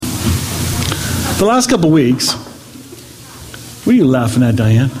The last couple of weeks, what are you laughing at,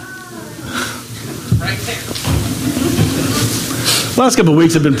 Diane? Right there. The last couple of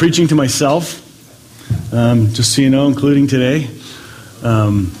weeks I've been preaching to myself, just so you know, including today.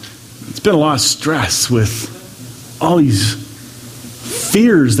 It's been a lot of stress with all these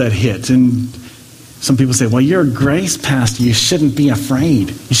fears that hit. And some people say, well, you're a grace pastor. You shouldn't be afraid.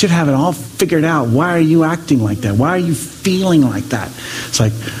 You should have it all figured out. Why are you acting like that? Why are you feeling like that? It's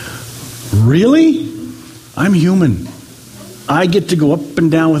like, really? I'm human. I get to go up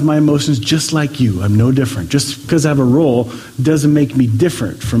and down with my emotions just like you. I'm no different. Just because I have a role doesn't make me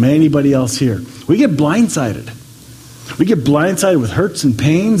different from anybody else here. We get blindsided. We get blindsided with hurts and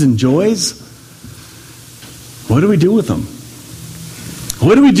pains and joys. What do we do with them?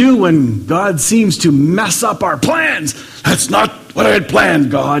 What do we do when God seems to mess up our plans? That's not what I had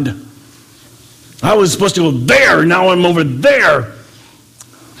planned, God. I was supposed to go there, now I'm over there.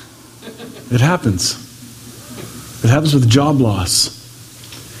 It happens. It happens with job loss.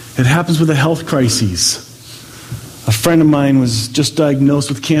 It happens with a health crisis. A friend of mine was just diagnosed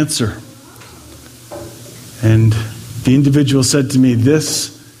with cancer. And the individual said to me,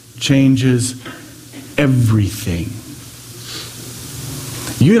 this changes everything.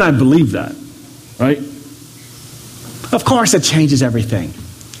 You and I believe that, right? Of course it changes everything.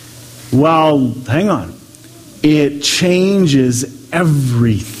 Well, hang on. It changes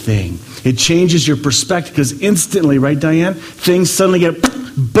everything. It changes your perspective because instantly, right, Diane? Things suddenly get,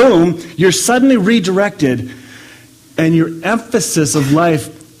 boom, you're suddenly redirected and your emphasis of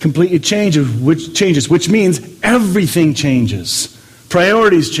life completely changes, which means everything changes.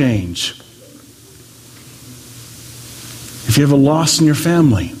 Priorities change. If you have a loss in your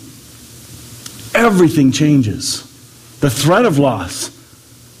family, everything changes. The threat of loss,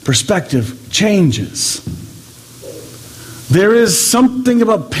 perspective changes. There is something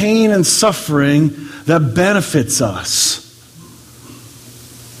about pain and suffering that benefits us.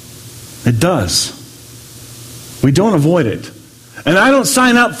 It does. We don't avoid it. And I don't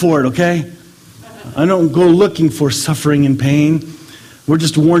sign up for it, okay? I don't go looking for suffering and pain. We're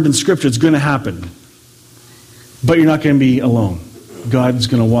just warned in Scripture it's going to happen. But you're not going to be alone. God's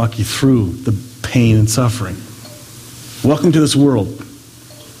going to walk you through the pain and suffering. Welcome to this world.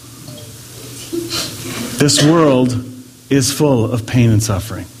 This world is full of pain and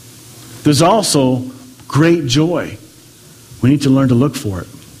suffering. There's also great joy. We need to learn to look for it.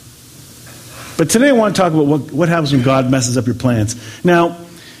 But today I want to talk about what happens when God messes up your plans. Now,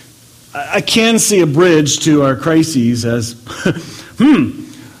 I can see a bridge to our crises as,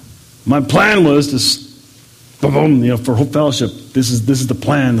 my plan was to for Hope Fellowship, this is the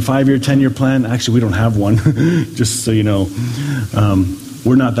plan, the 5-year, 10-year plan. Actually, we don't have one, just so you know.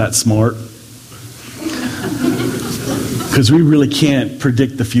 We're not that smart. Because we really can't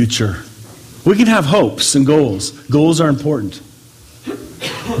predict the future. We can have hopes and goals. Goals are important.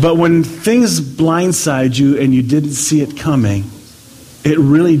 But when things blindside you and you didn't see it coming, it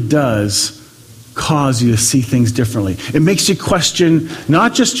really does cause you to see things differently. It makes you question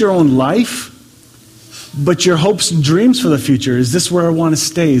not just your own life, but your hopes and dreams for the future. Is this where I want to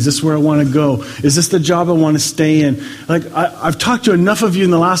stay? Is this where I want to go? Is this the job I want to stay in? Like I've talked to enough of you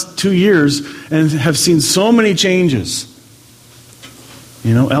in the last 2 years and have seen so many changes.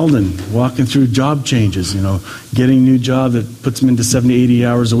 You know, Eldon walking through job changes, getting a new job that puts him into 70, 80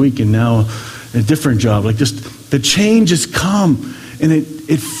 hours a week and now a different job. Like just the changes come and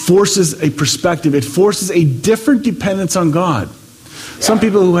it forces a perspective. It forces a different dependence on God. Some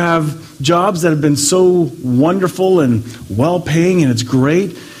people who have jobs that have been so wonderful and well-paying and it's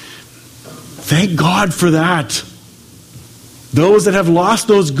great, thank God for that. Those that have lost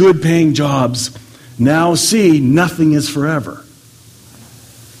those good-paying jobs now see nothing is forever.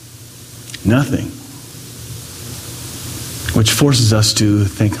 Nothing. Which forces us to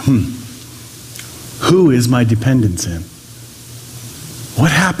think, who is my dependence in? What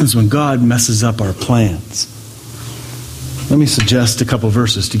happens when God messes up our plans? Let me suggest a couple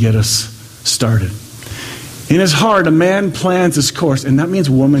verses to get us started. In his heart, a man plans his course, and that means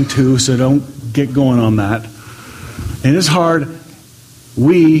woman too, so don't get going on that. In his heart,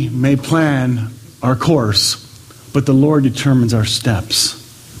 we may plan our course, but the Lord determines our steps.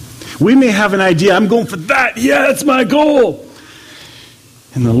 We may have an idea, I'm going for that, yeah, that's my goal.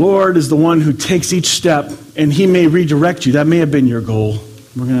 And the Lord is the one who takes each step, and he may redirect you. That may have been your goal.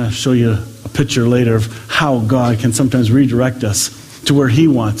 We're going to show you a picture later of how God can sometimes redirect us to where he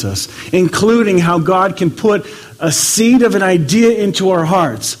wants us, including how God can put a seed of an idea into our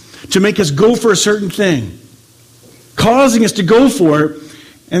hearts to make us go for a certain thing, causing us to go for it,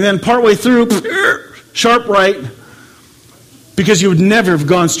 and then partway through, sharp right, Because you would never have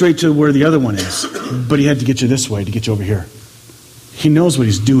gone straight to where the other one is. But he had to get you this way to get you over here. He knows what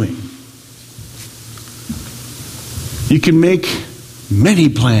he's doing. You can make many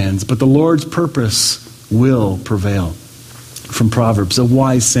plans, but the Lord's purpose will prevail. From Proverbs, a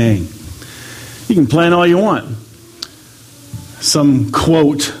wise saying. You can plan all you want. Some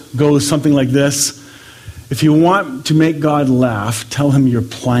quote goes something like this: if you want to make God laugh, tell him your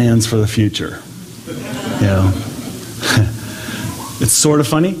plans for the future. Yeah. It's sort of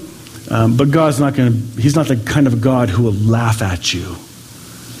funny, but God's not going to, he's not the kind of God who will laugh at you.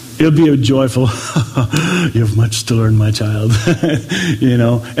 It'll be a joyful, you have much to learn, my child.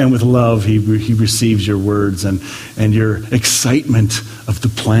 And with love, he receives your words and your excitement of the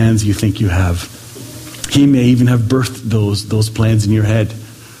plans you think you have. He may even have birthed those plans in your head.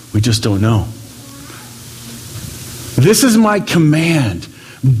 We just don't know. This is my command.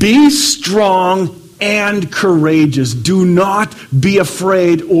 Be strong and courageous. Do not be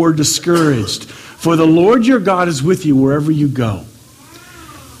afraid or discouraged. For the Lord your God is with you wherever you go.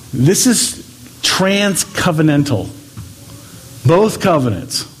 This is trans-covenantal. Both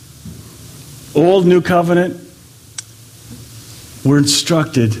covenants, Old, New Covenant, we're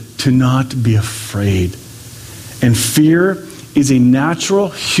instructed to not be afraid. And fear is a natural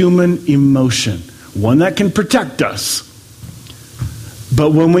human emotion, one that can protect us.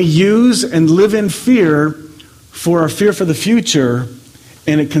 But when we use and live in fear for our fear for the future,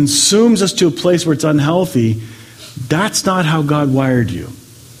 and it consumes us to a place where it's unhealthy, that's not how God wired you.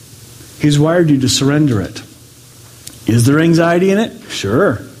 He's wired you to surrender it. Is there anxiety in it?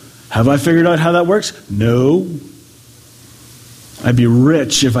 Sure. Have I figured out how that works? No. I'd be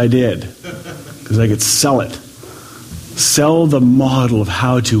rich if I did, because I could sell it. Sell the model of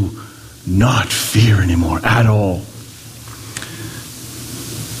how to not fear anymore at all.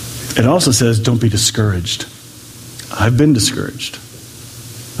 It also says, don't be discouraged. I've been discouraged.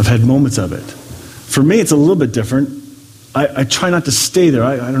 I've had moments of it. For me, it's a little bit different. I try not to stay there.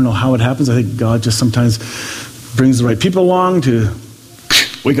 I don't know how it happens. I think God just sometimes brings the right people along to,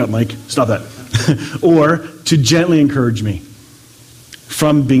 wake up, Mike, stop that. Or to gently encourage me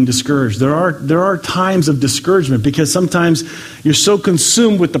from being discouraged. There are times of discouragement because sometimes you're so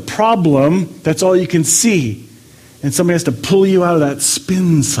consumed with the problem, that's all you can see. And somebody has to pull you out of that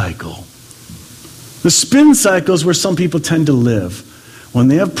spin cycle. The spin cycle is where some people tend to live. When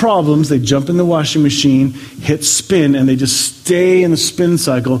they have problems, they jump in the washing machine, hit spin, and they just stay in the spin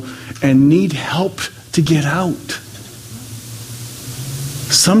cycle and need help to get out.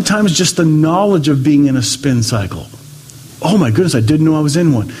 Sometimes just the knowledge of being in a spin cycle. Oh my goodness, I didn't know I was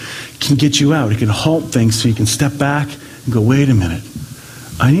in one. Can get you out. It can halt things so you can step back and go, wait a minute.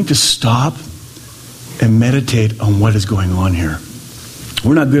 I need to stop and meditate on what is going on here.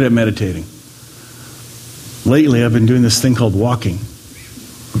 We're not good at meditating. Lately, I've been doing this thing called walking.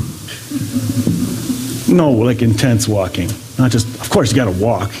 No, like intense walking. Not just, of course, you got to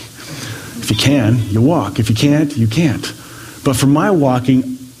walk. If you can, you walk. If you can't, you can't. But for my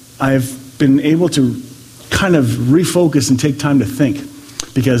walking, I've been able to kind of refocus and take time to think.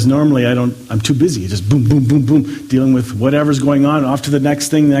 Because normally I'm too busy. Just boom, boom, boom, boom, dealing with whatever's going on, off to the next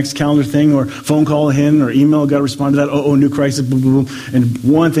thing, the next calendar thing, or phone call in, or email, got to respond to that, new crisis, boom, boom, boom, and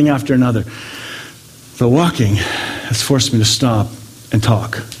one thing after another. The walking has forced me to stop and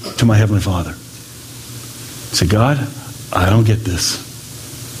talk to my Heavenly Father. Say, God, I don't get this.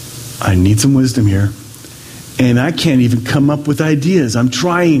 I need some wisdom here. And I can't even come up with ideas. I'm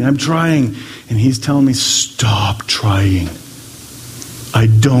trying. And He's telling me, stop trying. I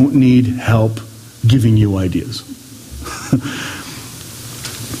don't need help giving you ideas.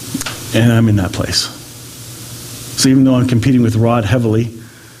 And I'm in that place. So even though I'm competing with Rod heavily,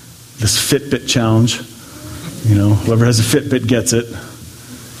 this Fitbit challenge, whoever has a Fitbit gets it,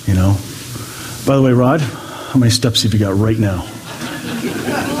 By the way, Rod, how many steps have you got right now?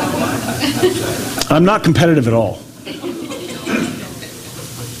 I'm not competitive at all.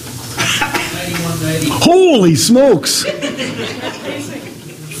 9180. Holy smokes!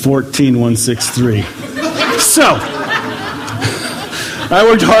 14,163. So, I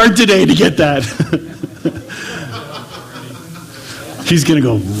worked hard today to get that. He's going to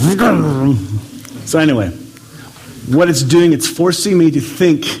go. So anyway, what it's doing, it's forcing me to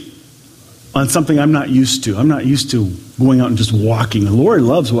think on something I'm not used to. I'm not used to going out and just walking. And Lori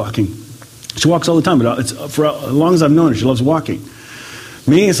loves walking. She walks all the time, but it's for as long as I've known her, she loves walking.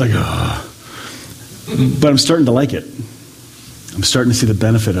 Me, it's like, but I'm starting to like it. I'm starting to see the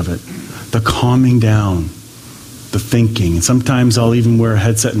benefit of it. The calming down, the thinking. And sometimes I'll even wear a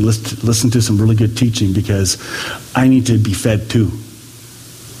headset and listen to some really good teaching because I need to be fed too.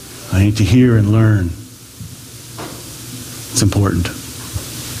 I need to hear and learn. It's important.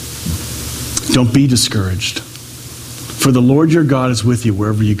 Don't be discouraged. For the Lord your God is with you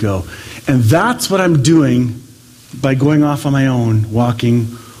wherever you go. And that's what I'm doing by going off on my own,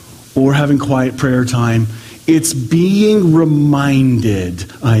 walking, or having quiet prayer time. It's being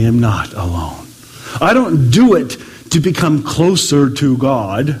reminded I am not alone. I don't do it to become closer to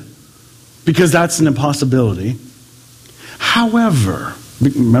God, because that's an impossibility. However,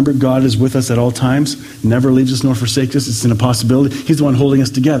 remember, God is with us at all times, never leaves us nor forsakes us. It's an impossibility. He's the one holding us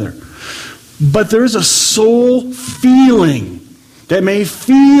together. But there is a soul feeling that may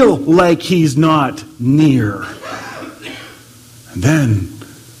feel like he's not near. And then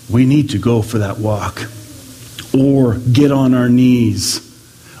we need to go for that walk, or get on our knees,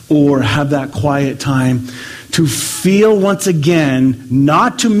 or have that quiet time to feel once again,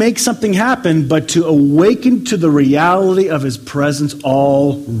 not to make something happen, but to awaken to the reality of his presence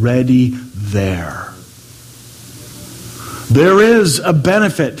already there. There is a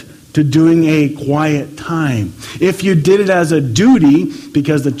benefit to doing a quiet time. If you did it as a duty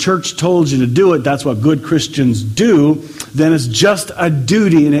because the church told you to do it, that's what good Christians do, then it's just a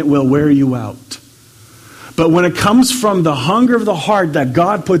duty and it will wear you out. But when it comes from the hunger of the heart that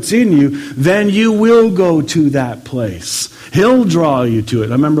God puts in you, then you will go to that place. He'll draw you to it.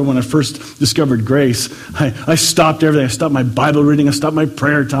 I remember when I first discovered grace, I stopped everything. I stopped my Bible reading. I stopped my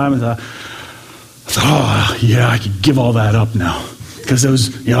prayer time. I thought, oh, yeah, I could give all that up now. Because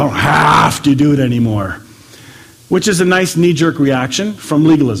you don't have to do it anymore. Which is a nice knee-jerk reaction from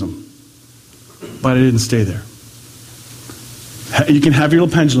legalism. But I didn't stay there. You can have your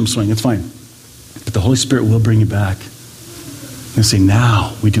little pendulum swing. It's fine. But the Holy Spirit will bring you back. And say,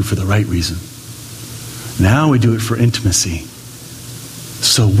 now we do it for the right reason. Now we do it for intimacy.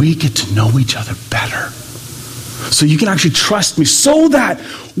 So we get to know each other better. So you can actually trust me. So that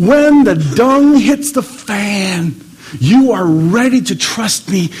when the dung hits the fan, you are ready to trust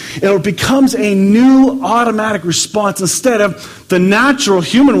me. It becomes a new automatic response instead of the natural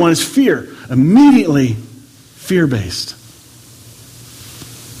human one is fear. Immediately fear-based.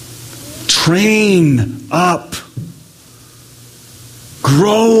 Train up.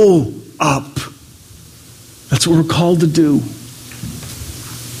 Grow up. That's what we're called to do.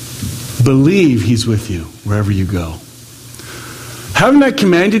 Believe he's with you wherever you go. Haven't I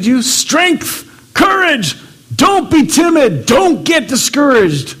commanded you? Strength, courage. Don't be timid. Don't get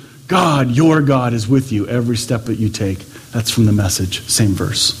discouraged. God, your God, is with you every step that you take. That's from the Message, same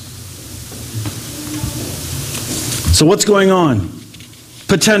verse. So what's going on?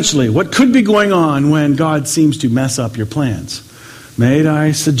 Potentially, what could be going on when God seems to mess up your plans? May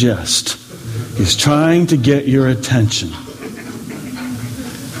I suggest he's trying to get your attention.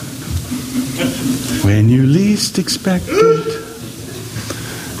 When you least expect it.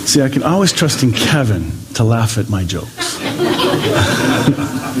 See, I can always trust in Kevin to laugh at my jokes.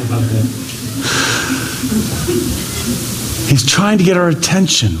 He's trying to get our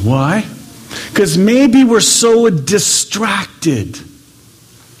attention. Why? Because maybe we're so distracted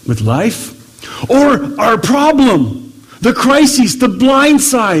with life or our problem, the crises, the blind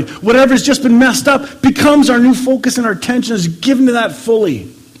side, whatever's just been messed up becomes our new focus, and our attention is given to that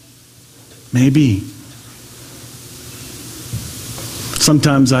fully. Maybe.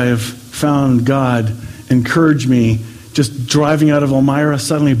 Sometimes I have found God encourage me just driving out of Elmira,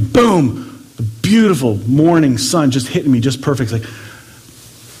 suddenly, boom, a beautiful morning sun just hitting me just perfect.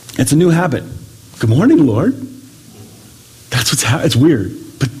 It's a new habit. Good morning, Lord. That's what's happening. It's weird,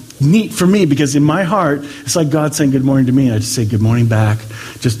 but neat for me, because in my heart, it's like God saying good morning to me. I just say good morning back.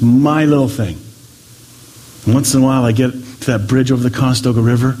 Just my little thing. And once in a while, I get to that bridge over the Conestoga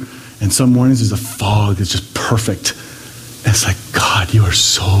River, and some mornings there's a fog that's just perfect. And it's like, God, you are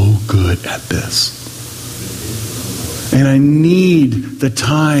so good at this. And I need the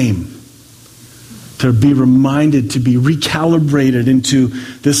time to be reminded, to be recalibrated into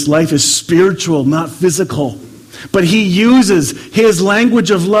this life is spiritual, not physical. But he uses his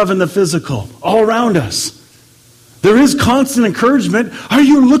language of love in the physical all around us. There is constant encouragement. Are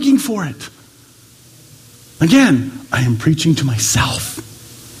you looking for it? Again, I am preaching to myself.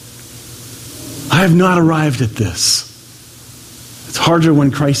 I have not arrived at this. It's harder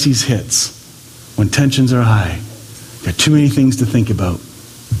when crises hits, when tensions are high. Got too many things to think about.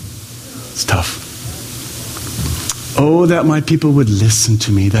 It's tough. Oh, that my people would listen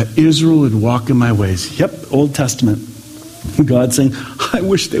to me, that Israel would walk in my ways. Yep, Old Testament. God saying, I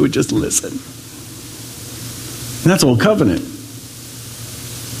wish they would just listen. And that's Old Covenant.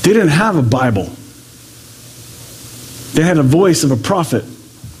 They didn't have a Bible. They had a voice of a prophet,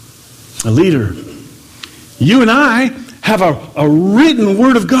 a leader. You and I have a written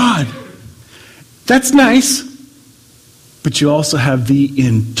word of God. That's nice. but you also have the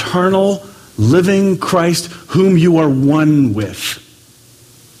internal, living Christ whom you are one with.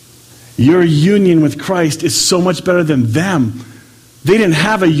 Your union with Christ is so much better than them. They didn't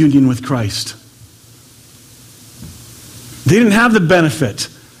have a union with Christ. They didn't have the benefit.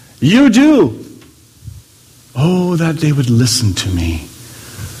 You do. Oh, that they would listen to me.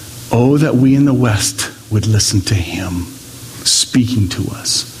 Oh, that we in the West would listen to him speaking to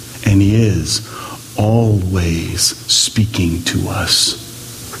us. And he is always speaking to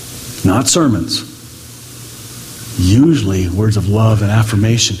us. Not sermons. Usually words of love and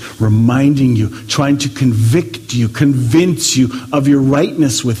affirmation, reminding you, trying to convict you, convince you of your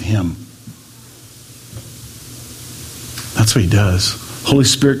rightness with him. That's what he does. Holy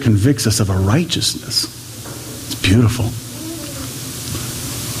Spirit convicts us of our righteousness. It's beautiful.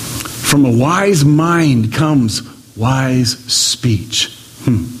 From a wise mind comes wise speech.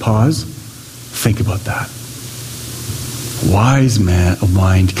 Pause. Think about that. Wise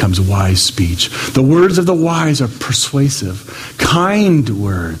mind comes wise speech. The words of the wise are persuasive. Kind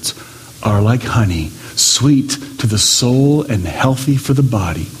words are like honey, sweet to the soul and healthy for the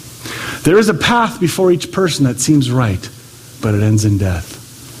body. There is a path before each person that seems right, but it ends in death.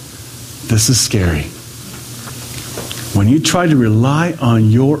 This is scary. When you try to rely on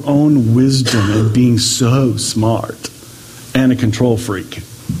your own wisdom and being so smart and a control freak,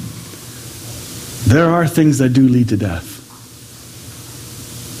 there are things that do lead to death.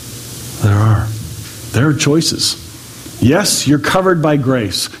 There are choices. Yes, you're covered by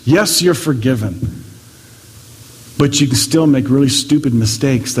grace. Yes, you're forgiven. But you can still make really stupid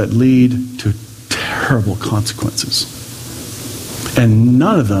mistakes that lead to terrible consequences. And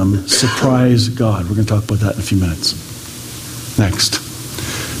none of them surprise God. We're going to talk about that in a few minutes. Next.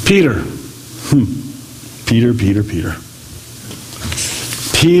 Peter. Peter.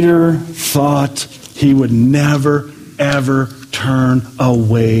 Peter thought he would never, ever turn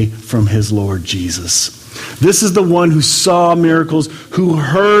away from his Lord Jesus. This is the one who saw miracles, who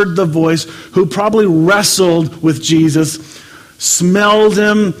heard the voice, who probably wrestled with Jesus, smelled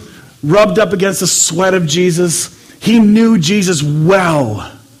him, rubbed up against the sweat of Jesus. He knew Jesus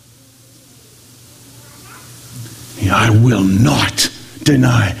well. I will not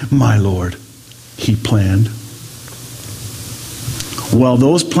deny my Lord, he planned. Well,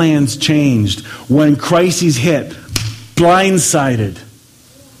 those plans changed when crises hit. Blindsided.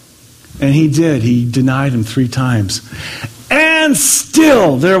 And he did. He denied him 3 times. And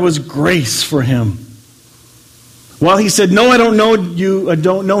still there was grace for him. While he said, no, I don't know you, I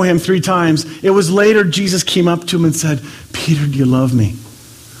don't know him 3 times, it was later Jesus came up to him and said, Peter, do you love me?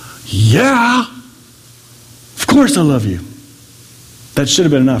 Yeah. Of course I love you. That should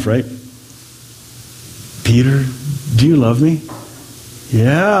have been enough, right? Peter, do you love me?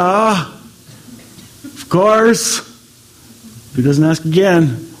 Yeah. Of course. He doesn't ask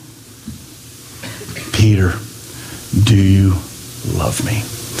again. Peter, do you love me?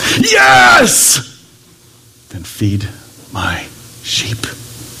 Yes! Then feed my sheep.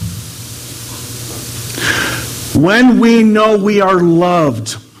 When we know we are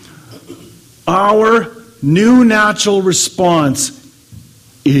loved, our new natural response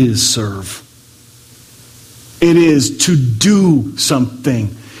is serve. It is to do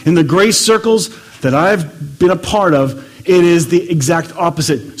something. In the grace circles that I've been a part of, it is the exact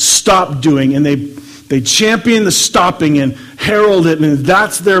opposite. Stop doing. And they champion the stopping and herald it. And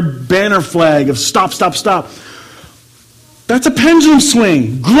that's their banner flag of stop, stop, stop. That's a pendulum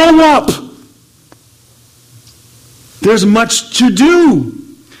swing. Grow up. There's much to do.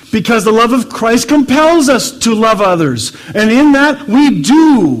 Because the love of Christ compels us to love others. And in that, we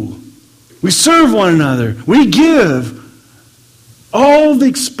do. We serve one another. We give. All the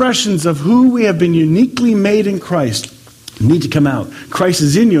expressions of who we have been uniquely made in Christ need to come out. Christ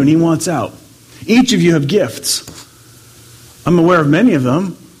is in you and he wants out. Each of you have gifts. I'm aware of many of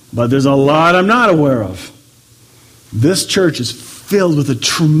them, but there's a lot I'm not aware of. This church is filled with a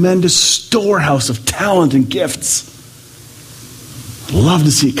tremendous storehouse of talent and gifts. I'd love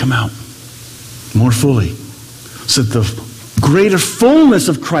to see it come out more fully, so that the greater fullness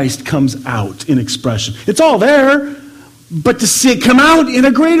of Christ comes out in expression. It's all there, but to see it come out in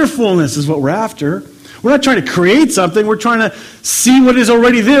a greater fullness is what we're after. We're not trying to create something. We're trying to see what is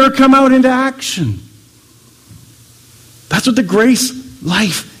already there come out into action. That's what the grace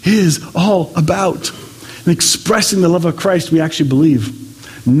life is all about. And expressing the love of Christ we actually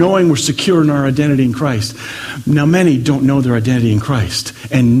believe. Knowing we're secure in our identity in Christ. Now, many don't know their identity in Christ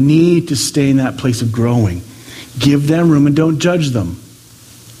and need to stay in that place of growing. Give them room and don't judge them.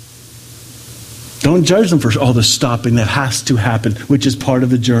 Don't judge them for all the stopping that has to happen, which is part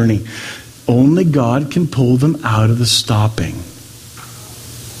of the journey. Only God can pull them out of the stopping.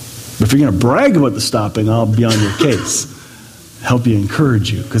 But if you're going to brag about the stopping, I'll be on your case. Help you,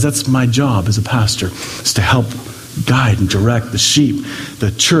 encourage you. Because that's my job as a pastor, is to help guide and direct the sheep,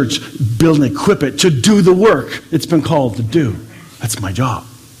 the church, build and equip it to do the work it's been called to do. That's my job.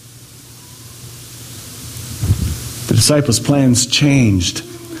 The disciples' plans changed.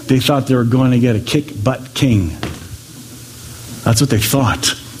 They thought they were going to get a kick-butt king. That's what they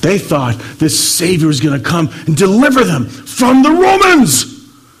thought. They thought this Savior was going to come and deliver them from the Romans.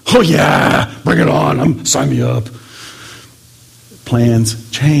 Oh yeah, bring it on. Sign me up. Plans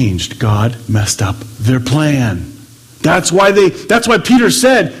changed. God messed up their plan. That's why Peter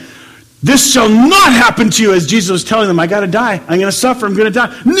said, this shall not happen to you, as Jesus was telling them, I got to die. I'm going to suffer. I'm going to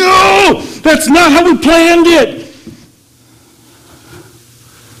die. No, that's not how we planned it.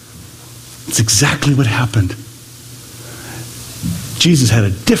 It's exactly what happened. Jesus had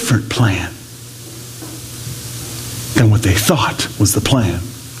a different plan than what they thought was the plan.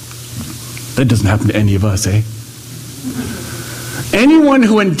 That doesn't happen to any of us, eh? Anyone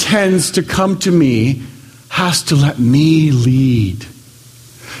who intends to come to me has to let me lead.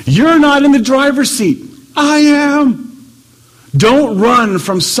 You're not in the driver's seat. I am. Don't run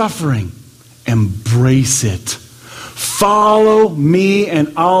from suffering. Embrace it. Follow me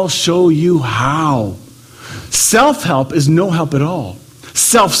and I'll show you how. Self-help is no help at all.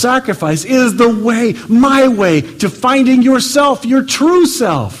 Self-sacrifice is the way, my way, to finding yourself, your true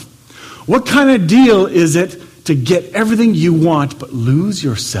self. What kind of deal is it to get everything you want but lose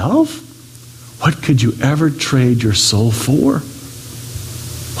yourself? What could you ever trade your soul for?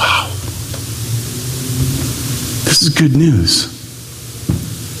 Wow. This is good news.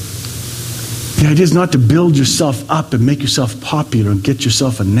 The idea is not to build yourself up and make yourself popular and get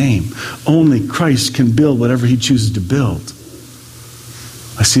yourself a name. Only Christ can build whatever he chooses to build.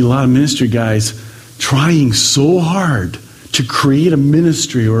 I see a lot of ministry guys trying so hard to create a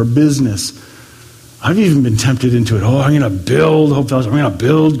ministry or a business. I've even been tempted into it. I'm going to build Hope Fellowship. I'm going to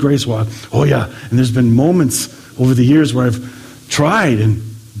build Grace Walk. Oh yeah. And there's been moments over the years where I've tried and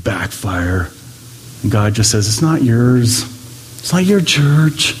backfire. And God just says, it's not yours. It's not your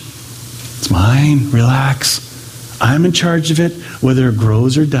church. It's mine. Relax. I'm in charge of it. Whether it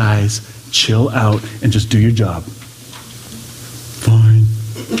grows or dies, chill out and just do your job. Fine.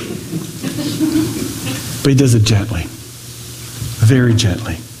 But he does it gently. Very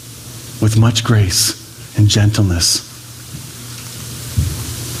gently. With much grace and gentleness.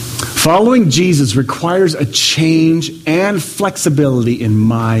 Following Jesus requires a change and flexibility in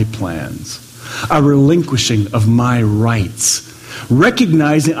my plans. A relinquishing of my rights.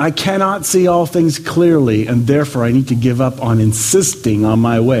 Recognizing I cannot see all things clearly and therefore I need to give up on insisting on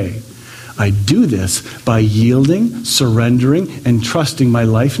my way. I do this by yielding, surrendering, and trusting my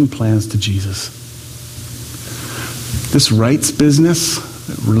life and plans to Jesus. This rights business,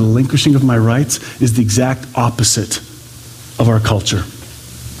 relinquishing of my rights, is the exact opposite of our culture.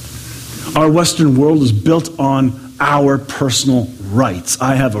 Our Western world is built on our personal rights.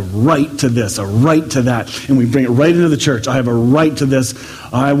 I have a right to this, a right to that. And we bring it right into the church. I have a right to this.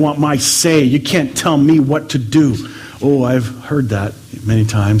 I want my say. You can't tell me what to do. Oh, I've heard that many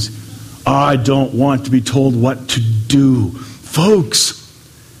times. I don't want to be told what to do. Folks,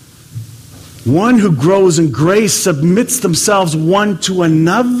 one who grows in grace submits themselves one to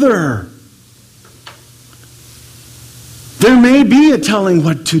another. There may be a telling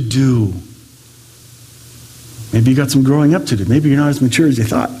what to do. Maybe you got some growing up to do. Maybe you're not as mature as you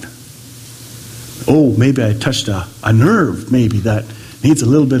thought. Oh, maybe I touched a nerve, maybe that needs a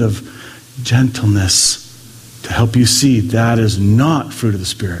little bit of gentleness to help you see that is not fruit of the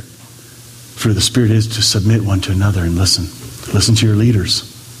Spirit. Fruit of the Spirit is to submit one to another and listen. Listen to your leaders.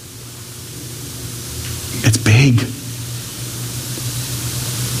 It's big.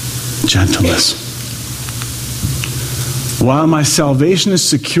 Gentleness. While my salvation is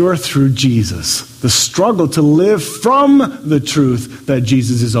secure through Jesus, the struggle to live from the truth that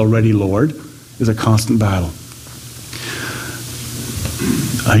Jesus is already Lord is a constant battle.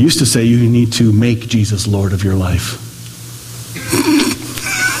 I used to say you need to make Jesus Lord of your life.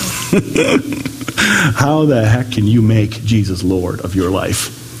 How the heck can you make Jesus Lord of your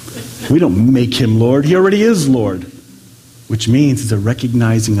life? We don't make him Lord. He already is Lord. Which means it's a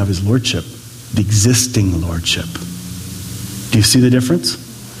recognizing of his lordship, the existing lordship. Do you see the difference?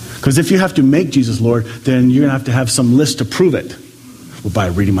 Because if you have to make Jesus Lord, then you're going to have some list to prove it. Well, by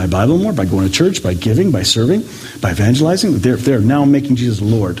reading my Bible more, by going to church, by giving, by serving, by evangelizing. They're now making Jesus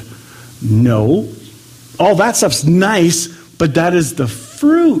Lord. No. All that stuff's nice, but that is the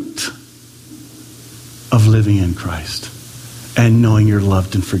fruit of living in Christ and knowing you're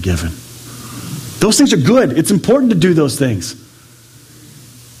loved and forgiven. Those things are good. It's important to do those things.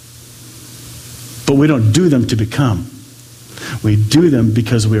 But we don't do them to become. We do them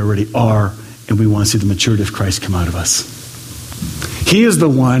because we already are, and we want to see the maturity of Christ come out of us. He is the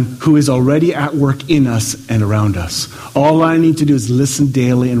one who is already at work in us and around us. All I need to do is listen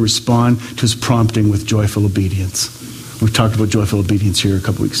daily and respond to his prompting with joyful obedience. We've talked about joyful obedience here a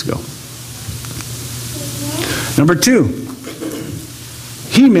couple weeks ago. Number 2,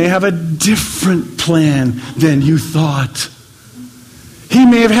 he may have a different plan than you thought. He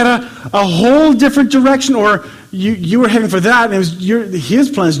may have had a whole different direction, or you were heading for that, and it was his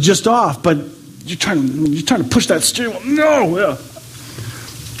plan is just off, but you're trying to push that steering wheel. No!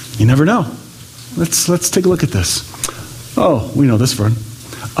 You never know. Let's take a look at this. Oh, we know this one.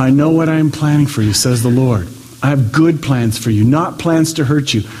 I know what I am planning for you, says the Lord. I have good plans for you, not plans to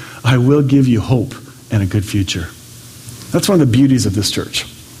hurt you. I will give you hope and a good future. That's one of the beauties of this church.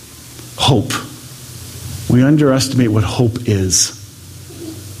 Hope. We underestimate what hope is.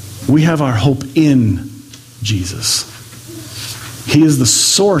 We have our hope in Jesus. He is the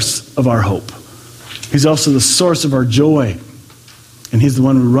source of our hope. He's also the source of our joy. And he's the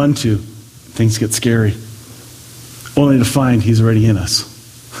one we run to. Things get scary. Only to find he's already in us.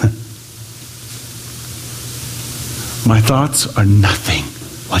 My thoughts are nothing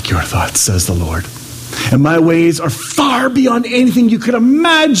like your thoughts, says the Lord. And my ways are far beyond anything you could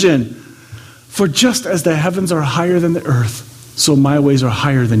imagine. For just as the heavens are higher than the earth, so my ways are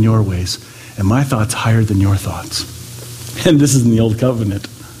higher than your ways, and my thoughts higher than your thoughts. And this is in the Old Covenant.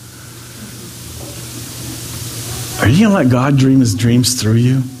 Are you going to let God dream his dreams through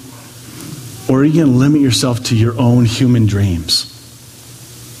you? Or are you going to limit yourself to your own human dreams?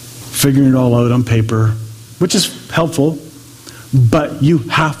 Figuring it all out on paper, which is helpful, but you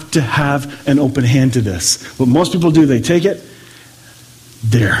have to have an open hand to this. What most people do, they take it,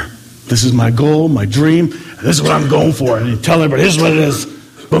 there. This is my goal, my dream. This is what I'm going for. And you tell everybody, here's what it is.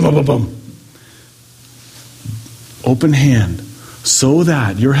 Boom, boom, boom, boom. Open hand. So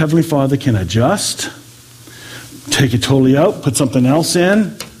that your Heavenly Father can adjust, take it totally out, put something else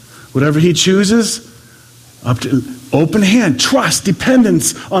in, whatever he chooses. Up to open hand, trust,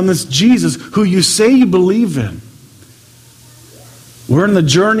 dependence on this Jesus who you say you believe in. We're in the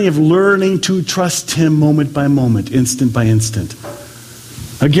journey of learning to trust him moment by moment, instant by instant.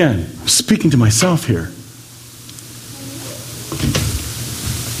 Again, speaking to myself here.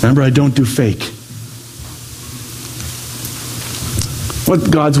 Remember, I don't do fake.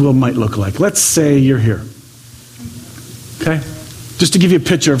 What God's will might look like. Let's say you're here. Okay? Just to give you a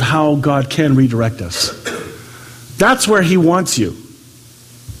picture of how God can redirect us. That's where he wants you.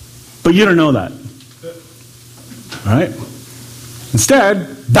 But you don't know that. All right? Instead,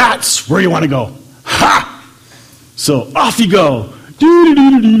 that's where you want to go. Ha! So off you go.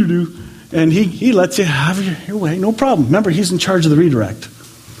 Do-do-do-do-do-do. And he lets you have your way. No problem. Remember, he's in charge of the redirect.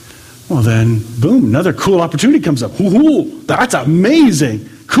 Well then, boom, another cool opportunity comes up. Ooh, that's amazing.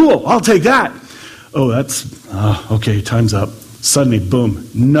 Cool, I'll take that. Oh, that's, okay, time's up. Suddenly, boom,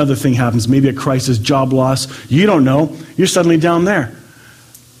 another thing happens. Maybe a crisis, job loss. You don't know. You're suddenly down there.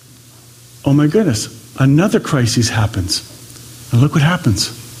 Oh my goodness, another crisis happens. And look what happens.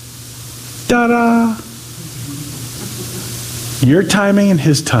 Ta-da! Your timing and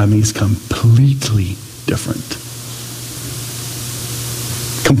his timing is completely different.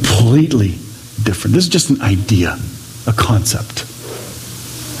 Completely different. This is just an idea, a concept.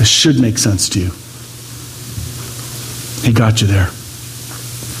 This should make sense to you. He got you there.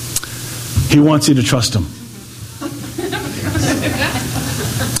 He wants you to trust him.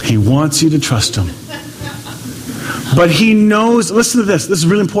 He wants you to trust him. But he knows, listen to this is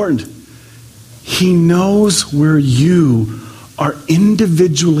really important. He knows where you are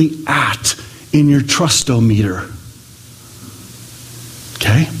individually at in your trustometer.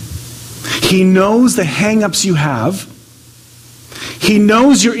 Okay? He knows the hang-ups you have. He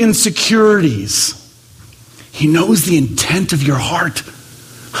knows your insecurities. He knows the intent of your heart.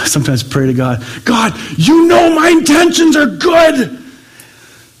 I sometimes pray to God, God, you know my intentions are good.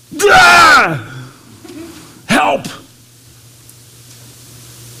 Help.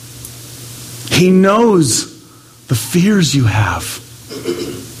 He knows the fears you have.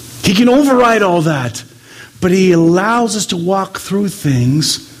 He can override all that. But he allows us to walk through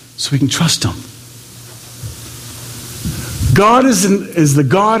things so we can trust him. God is the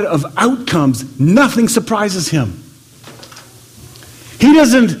God of outcomes. Nothing surprises him. He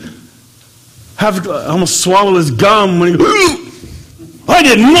doesn't have almost swallow his gum when he goes, I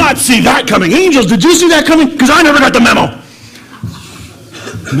did not see that coming. Angels, did you see that coming? Because I never got the memo.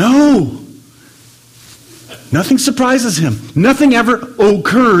 No. Nothing surprises him. Nothing ever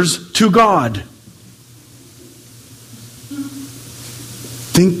occurs to God.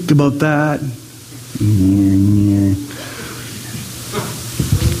 Think about that.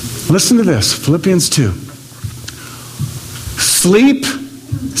 Listen to this, Philippians 2. Sleep,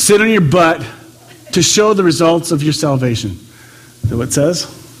 sit on your butt to show the results of your salvation. Is that what it says?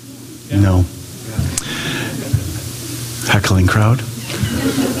 Yeah. No. Heckling crowd.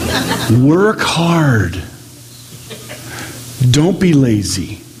 Work hard. Don't be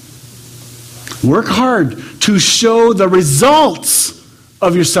lazy. Work hard to show the results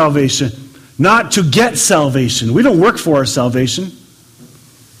of your salvation, not to get salvation. We don't work for our salvation.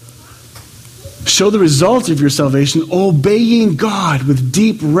 Show the results of your salvation, obeying God with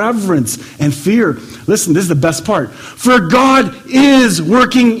deep reverence and fear. Listen, this is the best part. For God is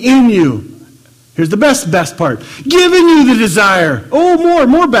working in you. Here's the best part. Giving you the desire. Oh,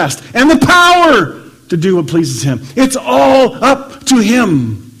 more best. And the power to do what pleases Him. It's all up to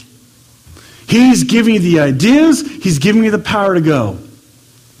Him. He's giving you the ideas. He's giving you the power to go.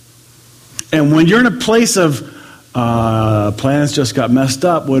 And when you're in a place of plans just got messed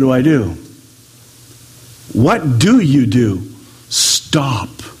up, what do? What do you do? Stop.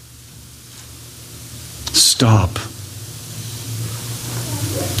 Stop.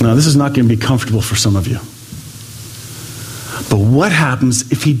 Now, this is not going to be comfortable for some of you. But what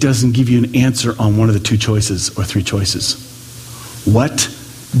happens if He doesn't give you an answer on one of the two choices or three choices? What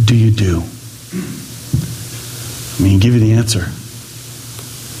do you do? I mean, give you the answer.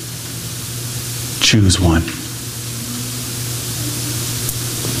 Choose one.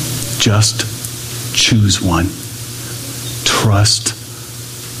 Just choose one. Trust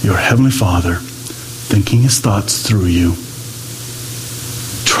your Heavenly Father, thinking His thoughts through you.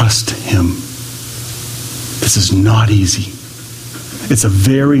 Trust Him. This is not easy. It's a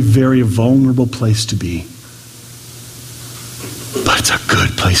very, very vulnerable place to be. But it's a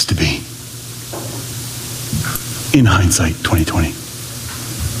good place to be. In hindsight, 2020.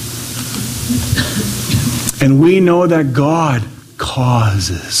 And we know that God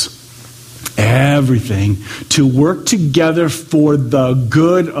causes everything to work together for the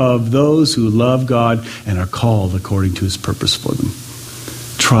good of those who love God and are called according to His purpose for them.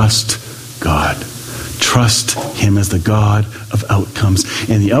 Trust God. Trust Him as the God of outcomes.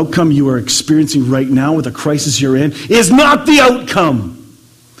 And the outcome you are experiencing right now with the crisis you're in is not the outcome.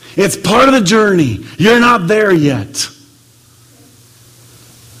 It's part of the journey. You're not there yet.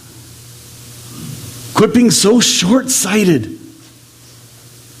 Quit being so short-sighted.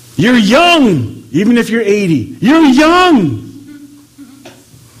 You're young, even if you're 80. You're young.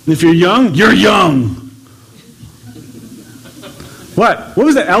 And if you're young, you're young. What? What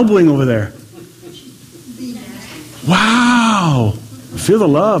was that elbowing over there? Wow. Feel the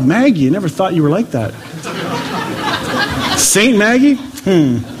love. Maggie, I never thought you were like that. Saint Maggie?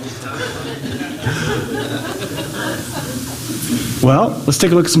 Well, let's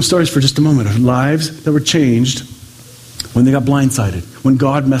take a look at some stories for just a moment of lives that were changed when they got blindsided, when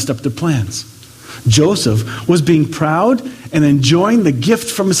God messed up their plans. Joseph was being proud and enjoying the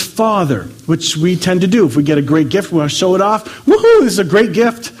gift from his father, which we tend to do. If we get a great gift, we want to show it off. Woohoo, this is a great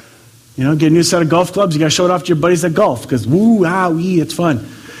gift. You know, get a new set of golf clubs, you got to show it off to your buddies at golf because woo, ah, wee, it's fun.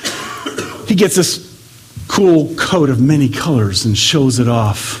 He gets this cool coat of many colors and shows it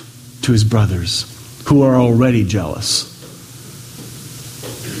off to his brothers who are already jealous.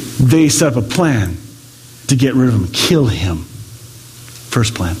 They set up a plan to get rid of him, kill him.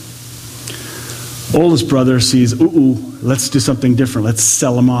 First plan. Oldest brother sees, let's do something different. Let's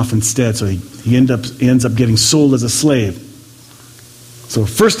sell him off instead. So he ends up getting sold as a slave. So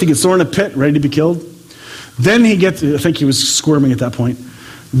first he gets thrown in a pit, ready to be killed. Then I think he was squirming at that point.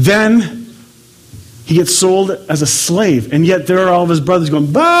 Then he gets sold as a slave. And yet there are all of his brothers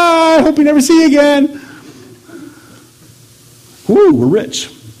going, bye, hope we never see you again. Woo, we're rich.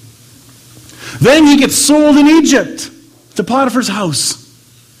 Then he gets sold in Egypt to Potiphar's house.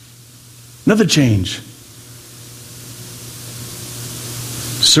 Another change.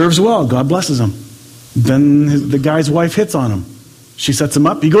 Serves well. God blesses him. Then the guy's wife hits on him. She sets him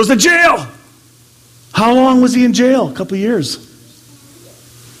up. He goes to jail. How long was he in jail? A couple of years.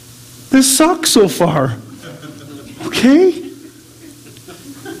 This sucks so far. Okay?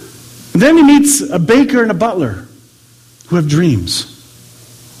 And then he meets a baker and a butler who have dreams.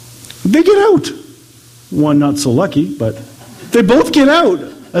 They get out. One not so lucky, but they both get out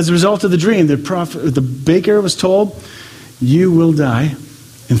as a result of the dream. The baker was told, you will die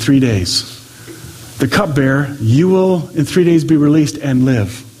in 3 days. The cupbearer, you will in 3 days be released and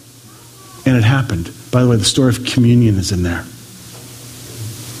live. And it happened. By the way, the story of communion is in there.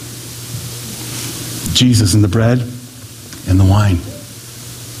 Jesus and the bread and the wine.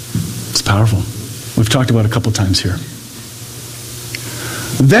 It's powerful. We've talked about it a couple times here.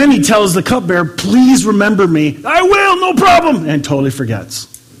 Then he tells the cupbearer, please remember me. I will, no problem. And totally forgets.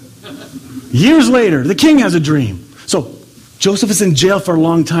 Years later, the king has a dream. So Joseph is in jail for a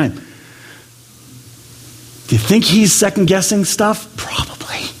long time. Do you think he's second-guessing stuff?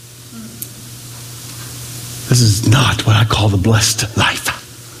 Probably. This is not what I call the blessed life.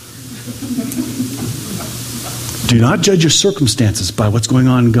 Do not judge your circumstances by what's going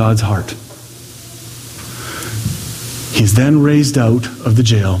on in God's heart. He's then raised out of the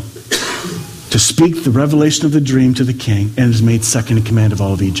jail to speak the revelation of the dream to the king and is made second in command of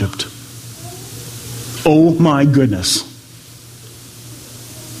all of Egypt. Oh my goodness.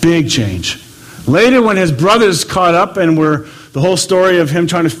 Big change. Later when his brothers caught up and were the whole story of him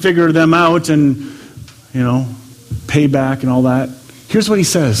trying to figure them out and, payback and all that, here's what he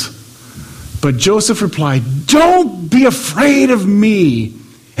says. But Joseph replied, don't be afraid of me.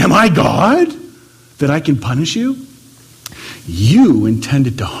 Am I God that I can punish you? You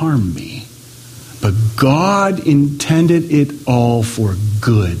intended to harm me, but God intended it all for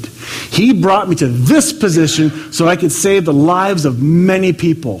good. He brought me to this position so I could save the lives of many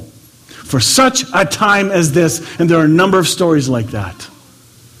people for such a time as this. And there are a number of stories like that.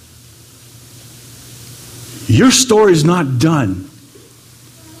 Your story's not done.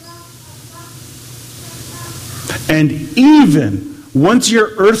 And even once your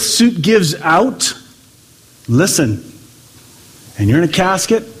earth suit gives out, listen, and you're in a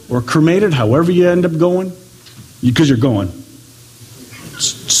casket or cremated, however you end up going, because you're going.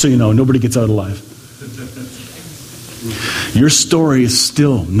 So you know, nobody gets out alive. Your story is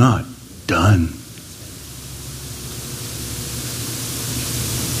still not done.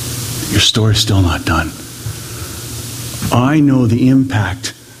 Your story is still not done. I know the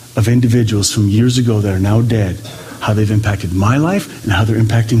impact of individuals from years ago that are now dead, how they've impacted my life and how they're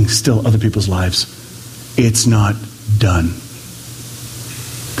impacting still other people's lives. It's not done.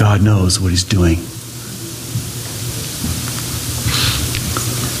 God knows what he's doing.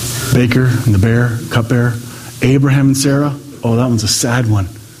 Baker and the cupbearer, Abraham and Sarah. Oh, that one's a sad one.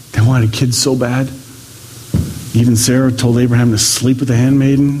 They wanted kids so bad. Even Sarah told Abraham to sleep with the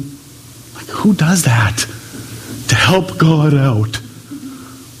handmaiden. Like, who does that? To help God out.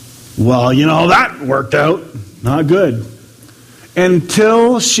 Well, that worked out. Not good.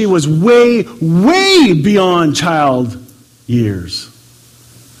 Until she was way, way beyond child years.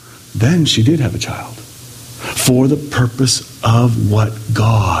 Then she did have a child. For the purpose of what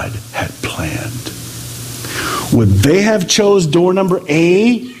God had planned. Would they have chose door number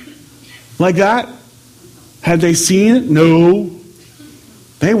A like that? Had they seen it? No.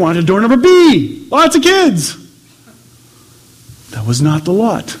 They wanted door number B. Lots of kids. That was not the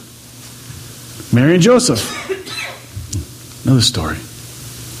lot. Mary and Joseph. Another story.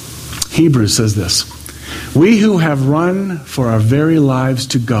 Hebrews says this. We who have run for our very lives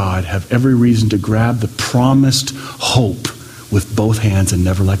to God have every reason to grab the promised hope with both hands and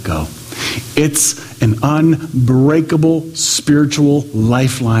never let go. It's an unbreakable spiritual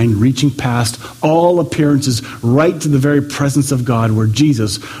lifeline reaching past all appearances right to the very presence of God, where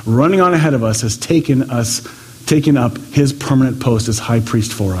Jesus, running on ahead of us, has taken up his permanent post as high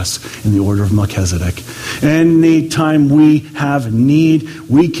priest for us in the order of Melchizedek. Anytime we have need,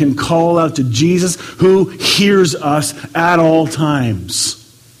 we can call out to Jesus, who hears us at all times.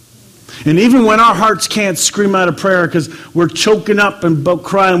 And even when our hearts can't scream out a prayer because we're choking up and about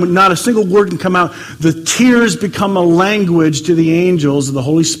crying, not a single word can come out, the tears become a language to the angels of the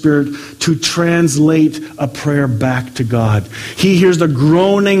Holy Spirit to translate a prayer back to God. He hears the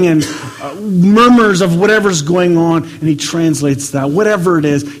groaning and murmurs of whatever's going on, and he translates that. Whatever it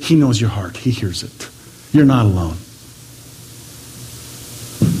is, he knows your heart. He hears it. You're not alone.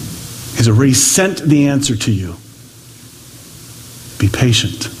 He's already sent the answer to you. Be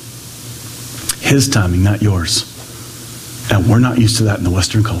patient. His timing, not yours. And we're not used to that in the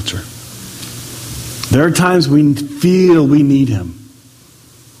Western culture. There are times we feel we need him.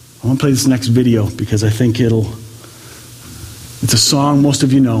 I want to play this next video because I think it's a song most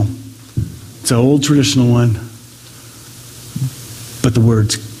of you know. It's an old traditional one. But the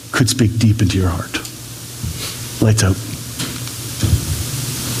words could speak deep into your heart. Lights out.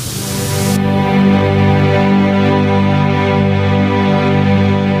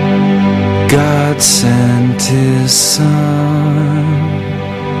 God sent his son.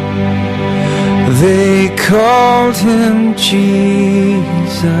 They called him Jesus.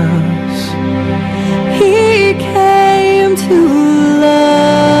 He came to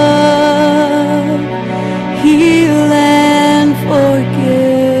love, heal and forgive.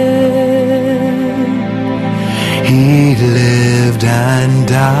 He lived and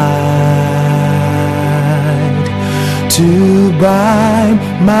died to buy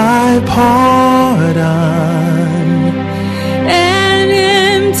pardon. An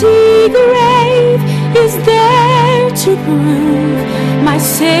empty grave is there to prove my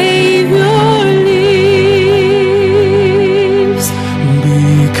Savior lives.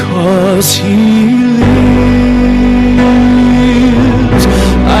 Because he lives,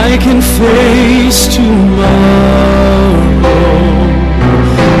 I can face tomorrow.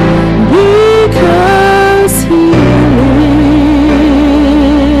 Because he lives,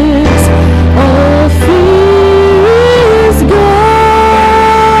 all fear is gone.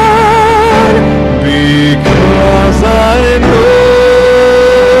 Because I know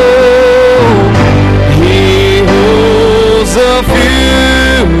he holds the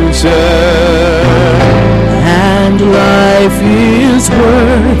future, and life is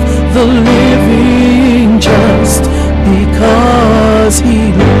worth the living just because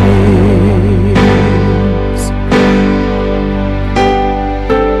he lives.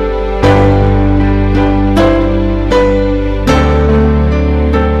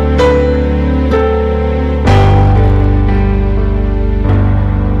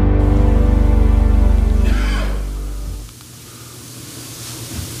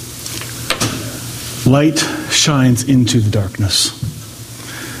 Light shines into the darkness.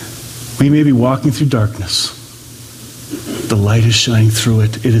 We may be walking through darkness. The light is shining through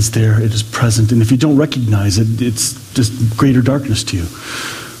it. It is there. It is present. And if you don't recognize it, it's just greater darkness to you.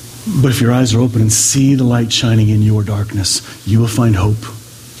 But if your eyes are open and see the light shining in your darkness, you will find hope.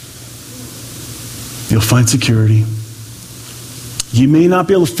 You'll find security. You may not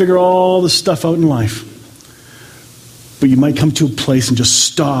be able to figure all the stuff out in life, but you might come to a place and just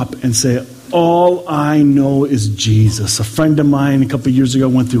stop and say, all I know is Jesus. A friend of mine a couple of years ago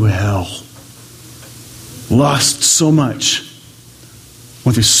went through hell. Lost so much.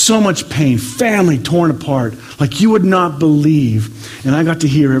 Went through so much pain. Family torn apart. Like you would not believe. And I got to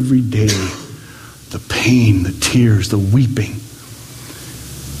hear every day the pain, the tears, the weeping.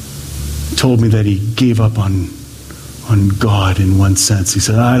 Told me that he gave up on God in one sense. He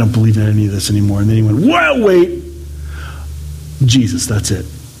said, I don't believe in any of this anymore. And then he went, well, wait. Jesus, that's it.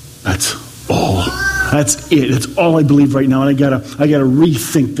 That's all. That's it. That's all I believe right now. And I gotta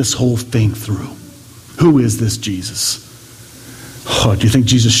rethink this whole thing through. Who is this Jesus? Oh, do you think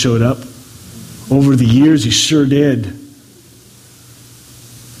Jesus showed up? Over the years, he sure did.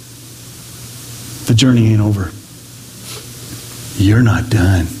 The journey ain't over. You're not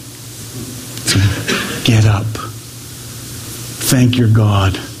done. So get up. Thank your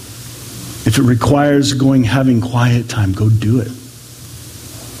God. If it requires having quiet time, go do it.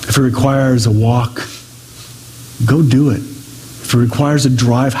 If it requires a walk, go do it. If it requires a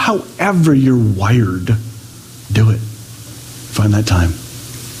drive, however you're wired, do it. Find that time.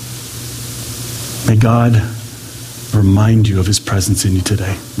 May God remind you of his presence in you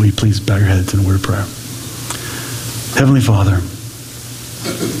today. Will you please bow your heads in a word of prayer? Heavenly Father,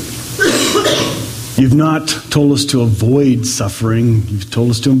 you've not told us to avoid suffering. You've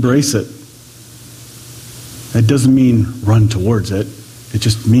told us to embrace it. That doesn't mean run towards it. It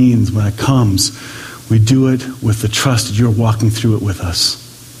just means when it comes, we do it with the trust that you're walking through it with us.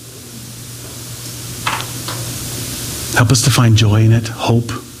 Help us to find joy in it,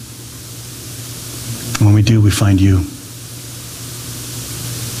 hope. And when we do, we find you.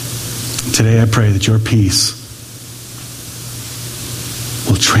 Today I pray that your peace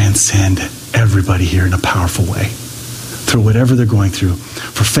will transcend everybody here in a powerful way. Through whatever they're going through.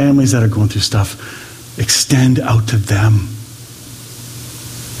 For families that are going through stuff, extend out to them.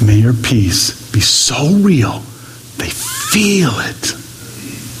 And may your peace be so real, they feel it.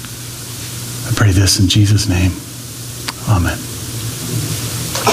 I pray this in Jesus' name. Amen.